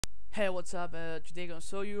Hey, what's up? Today I'm gonna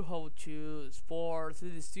show you how to export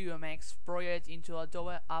 3D Studio Max project into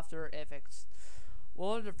Adobe After Effects.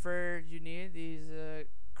 Well, the first you need is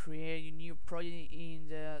create a new project in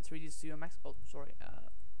the 3D Studio Max. Oh, sorry,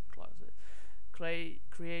 close it. Create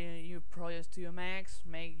a new project Studio Max.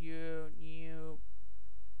 Make your new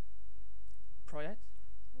project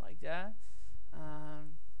like that.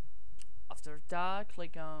 After that,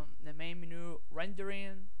 click on the main menu,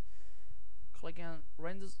 rendering. Click on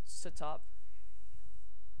render setup,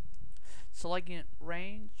 selecting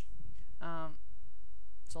range,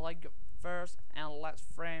 select your first and last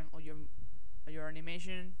frame of your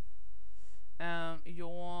animation. If you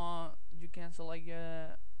want, you can select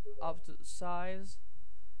up to size.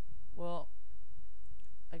 Well,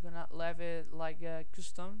 I'm gonna leave it like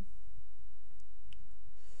custom.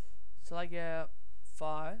 Select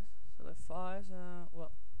 5. Select 5.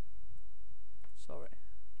 Well, sorry.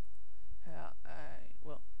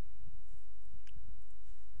 Well,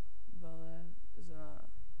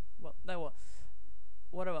 well, that one,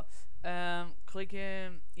 whatever. Click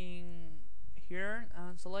in here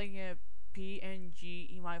and select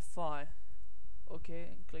PNG in my file.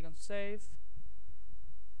 Okay, and click on save.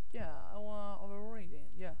 Yeah, I want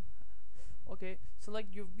overriding. Yeah. Okay,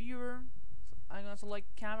 select your viewer. I'm gonna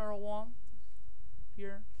select camera 1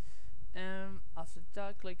 here, and after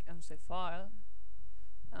that, click on save file.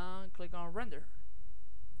 And click on render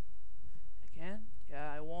again.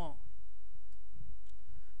 Yeah, I want.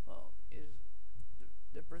 Well,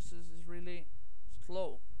 the process is really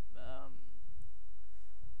slow.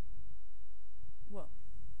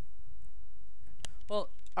 Well,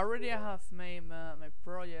 already I have made my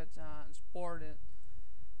project and exported.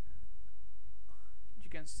 You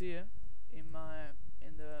can see it in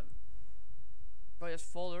the project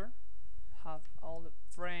folder. Have all the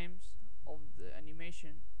frames of the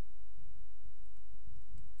animation.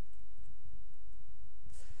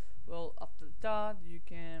 Well, after that you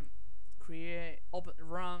can open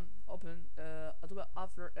Adobe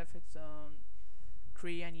After Effects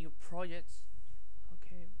create a new project.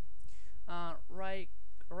 Okay, right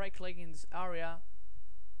click in this area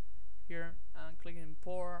here and click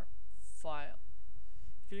import file.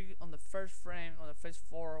 Click on the first frame or the first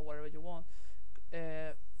 4 or whatever you want,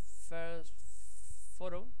 first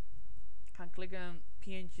photo, and click on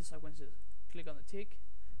PNG sequences. Click on the tick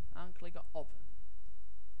and click on open.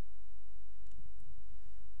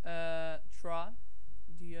 Try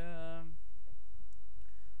the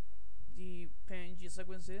PNG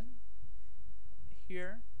sequences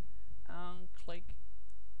here and click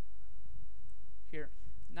here.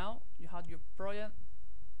 Now you have your project,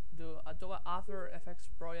 the Adobe After Effects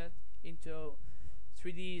project, into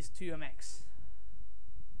 3D Studio Max.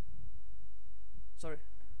 Sorry,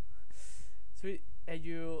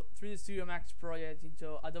 3D Studio Max project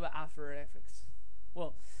into Adobe After Effects.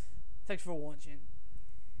 Well, thanks for watching.